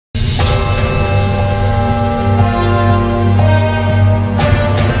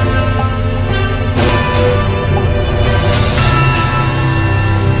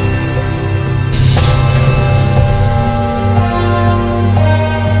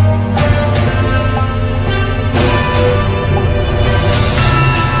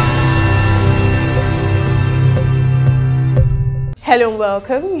Hello and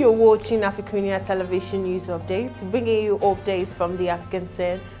welcome. You're watching AFRICUNIA television news updates, bringing you updates from the African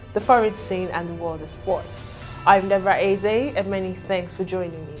scene, the foreign scene and the world of sports. I'm Deborah Ezeh and many thanks for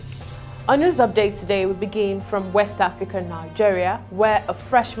joining me. Our news update today will begin from West Africa, Nigeria, where a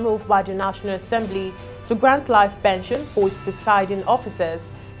fresh move by the National Assembly to grant life pension for its presiding officers,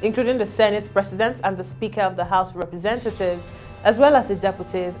 including the Senate President and the Speaker of the House of Representatives, as well as the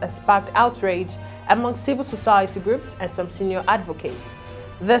deputies, has sparked outrage among civil society groups and some senior advocates.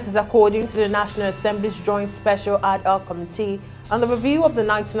 This is according to the National Assembly's Joint Special Ad Hoc Committee on the Review of the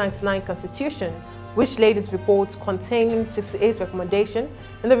 1999 Constitution, which laid its report containing 68 recommendations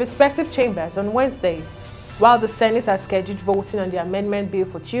in the respective chambers on Wednesday. While the Senate has scheduled voting on the amendment bill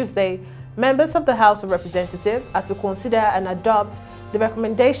for Tuesday, members of the House of Representatives are to consider and adopt the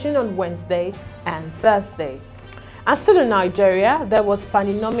recommendation on Wednesday and Thursday. And still in Nigeria, there was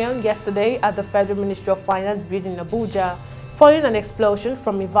Pandemonium yesterday at the Federal Ministry of Finance building in Abuja, following an explosion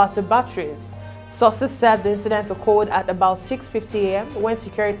from inverter batteries. Sources said the incident occurred at about 6:50 a.m. when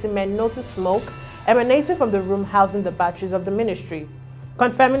security men noticed smoke emanating from the room housing the batteries of the ministry.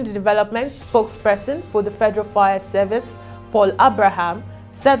 Confirming the development, spokesperson for the Federal Fire Service, Paul Abraham,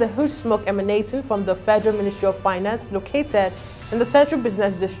 said the huge smoke emanating from the Federal Ministry of Finance located in the Central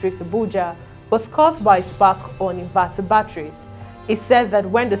Business District, Abuja, was caused by a spark on inverter batteries. He said that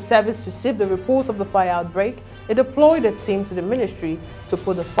when the service received the report of the fire outbreak, it deployed a team to the ministry to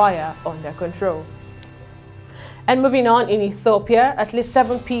put the fire under control. And moving on, in Ethiopia, at least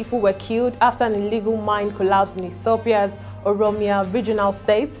 7 people were killed after an illegal mine collapsed in Ethiopia's Oromia regional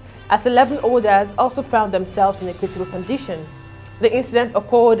state, as 11 others also found themselves in a critical condition. The incident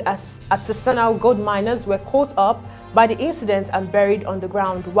occurred as artisanal gold miners were caught up by the incident and buried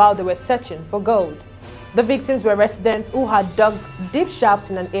underground while they were searching for gold. The victims were residents who had dug deep shafts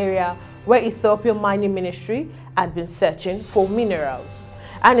in an area where Ethiopian Mining Ministry had been searching for minerals.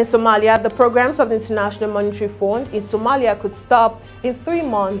 And in Somalia, the programs of the International Monetary Fund in Somalia could stop in 3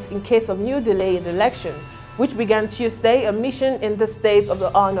 months in case of new delay in the election, which began Tuesday, a mission in the states of the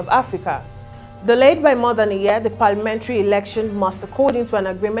Horn of Africa. Delayed by more than a year, the parliamentary election must, according to an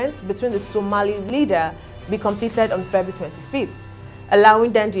agreement between the Somali leader, be completed on February 25th,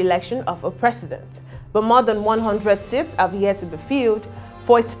 allowing then the election of a president. But more than 100 seats have yet to be filled.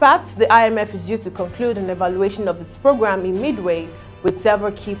 For its part, the IMF is due to conclude an evaluation of its program in midway, with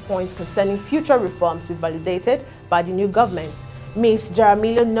several key points concerning future reforms to be validated by the new government. Ms.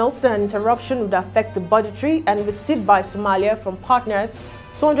 Jaramillo notes that an interruption would affect the budgetary and received by Somalia from partners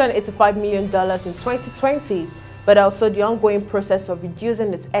 $285 million in 2020, but also the ongoing process of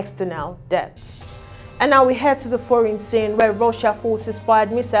reducing its external debt. And now we head to the foreign scene, where Russia forces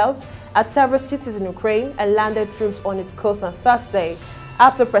fired missiles at several cities in Ukraine and landed troops on its coast on Thursday,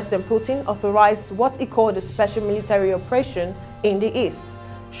 after President Putin authorized what he called a special military operation in the east.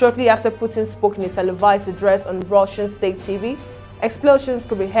 Shortly after Putin spoke in a televised address on Russian state TV, explosions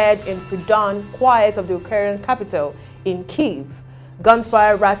could be heard in pre-dawn quiet of the Ukrainian capital in Kyiv.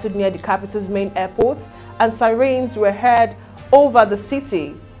 Gunfire rattled near the capital's main airport, and sirens were heard over the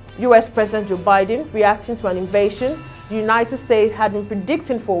city. U.S. President Joe Biden, reacting to an invasion the United States had been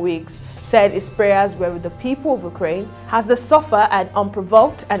predicting for weeks, said his prayers were with the people of Ukraine as they suffer an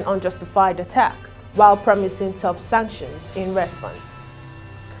unprovoked and unjustified attack, while promising tough sanctions in response.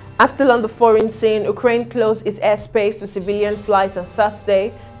 And still on the foreign scene, Ukraine closed its airspace to civilian flights on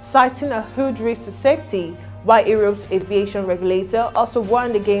Thursday, citing a huge risk to safety, while Europe's aviation regulator also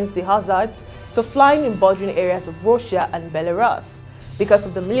warned against the hazards to flying in bordering areas of Russia and Belarus because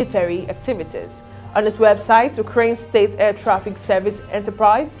of the military activities. On its website, Ukraine's State Air Traffic Service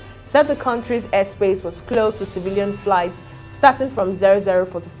Enterprise said the country's airspace was closed to civilian flights starting from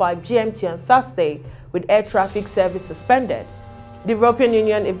 0045 GMT on Thursday, with air traffic service suspended. The European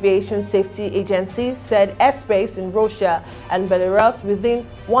Union Aviation Safety Agency said airspace in Russia and Belarus within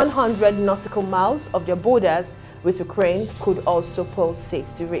 100 nautical miles of their borders with Ukraine could also pose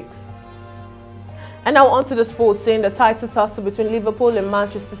safety risks. And now on to the sports scene. The title tussle between Liverpool and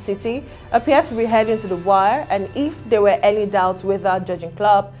Manchester City appears to be heading to the wire, and if there were any doubts whether judging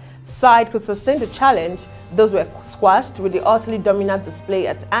club side could sustain the challenge, those were squashed with the utterly dominant display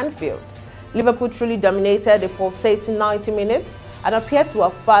at Anfield. Liverpool truly dominated a pulsating 90 minutes and appeared to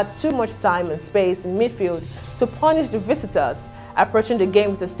have had too much time and space in midfield to punish the visitors, approaching the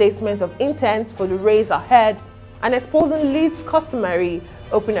game with a statement of intent for the race ahead and exposing Leeds' customary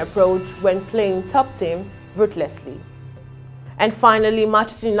open approach when playing top team ruthlessly. And finally,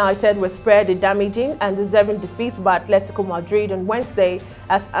 Manchester United were spared a damaging and deserving defeat by Atletico Madrid on Wednesday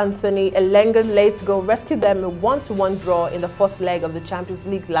as Anthony Elanga late goal rescued them a 1-1 draw in the first leg of the Champions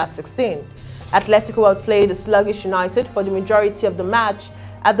League last 16. Atletico outplayed the sluggish United for the majority of the match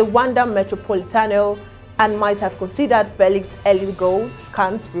at the Wanda Metropolitano and might have considered Felix's early goals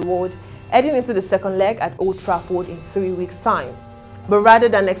scant reward heading into the second leg at Old Trafford in 3 weeks' time. But rather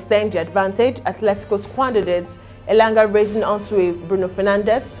than extend the advantage, Atletico squandered it, Elanga racing onto a Bruno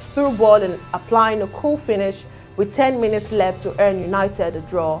Fernandes through ball and applying a cool finish with 10 minutes left to earn United a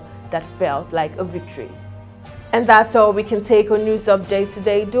draw that felt like a victory. And that's all we can take on news update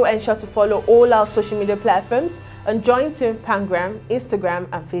today. Do ensure to follow all our social media platforms and join Team Pangram, Instagram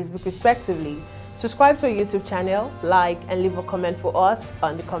and Facebook respectively. Subscribe to our YouTube channel, like and leave a comment for us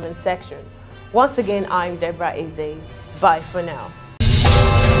on the comment section. Once again, I'm Deborah Ezeh. Bye for now.